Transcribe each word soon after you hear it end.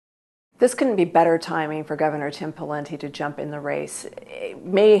This couldn't be better timing for Governor Tim Pawlenty to jump in the race. It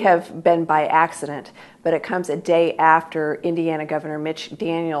may have been by accident, but it comes a day after Indiana Governor Mitch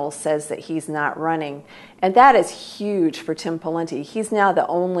Daniels says that he's not running. And that is huge for Tim Pawlenty. He's now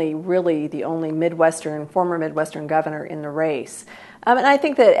really the only former Midwestern governor in the race. And I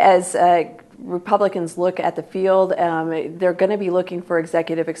think that as Republicans look at the field, they're going to be looking for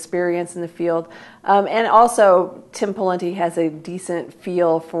executive experience in the field. And also, Tim Pawlenty has a decent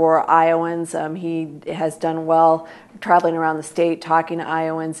feel for Iowans. He has done well traveling around the state, talking to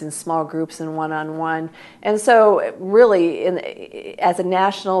Iowans in small groups and one-on-one. And so really, as a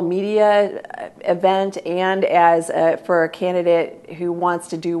national media event and as for a candidate who wants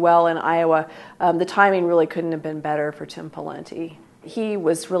to do well in Iowa, the timing really couldn't have been better for Tim Pawlenty. He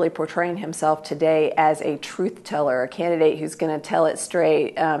was really portraying himself today as a truth teller, a candidate who's going to tell it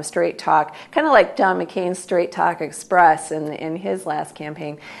straight, straight talk, kind of like John McCain's Straight Talk Express in his last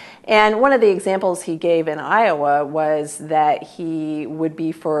campaign. And one of the examples he gave in Iowa was that he would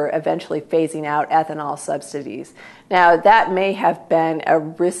be for eventually phasing out ethanol subsidies. Now, that may have been a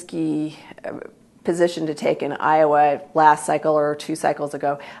risky position to take in Iowa last cycle or 2 cycles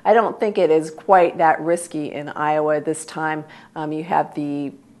ago. I don't think it is quite that risky in Iowa this time. You have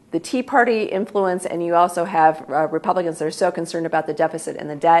the Tea Party influence, and you also have Republicans that are so concerned about the deficit and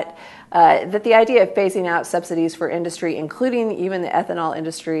the debt that the idea of phasing out subsidies for industry, including even the ethanol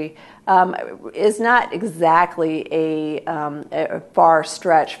industry, is not exactly a far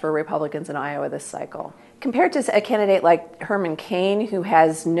stretch for Republicans in Iowa this cycle. Compared to a candidate like Herman Cain, who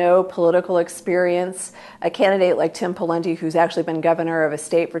has no political experience, a candidate like Tim Pawlenty, who's actually been governor of a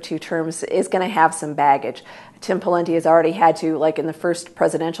state for 2 terms, is going to have some baggage. Tim Pawlenty has already had to, like in the first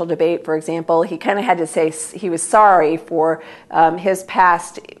presidential debate, for example, he kind of had to say he was sorry for his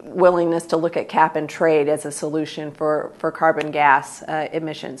past willingness to look at cap and trade as a solution for carbon gas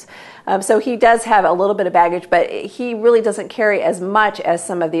emissions. So he does have a little bit of baggage, but he really doesn't carry as much as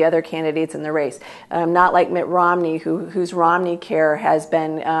some of the other candidates in the race. Not like Mitt Romney, whose Romney care has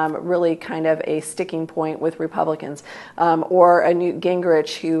been really kind of a sticking point with Republicans, or a Newt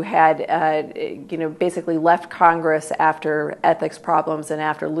Gingrich, who had basically left Congress after ethics problems and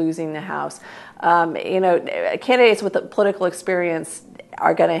after losing the House. Candidates with political experience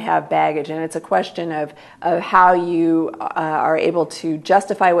are going to have baggage, and it's a question of how you are able to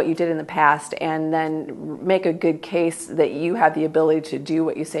justify what you did in the past and then make a good case that you have the ability to do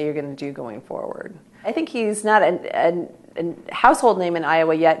what you say you're going to do going forward. I think he's not a household name in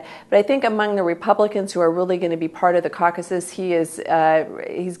Iowa yet, but I think among the Republicans who are really going to be part of the caucuses, he's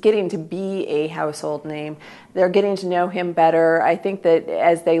getting to be a household name. They're getting to know him better. I think that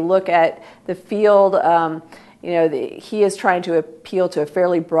as they look at the field, he is trying to appeal to a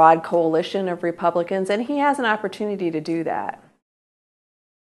fairly broad coalition of Republicans, and he has an opportunity to do that.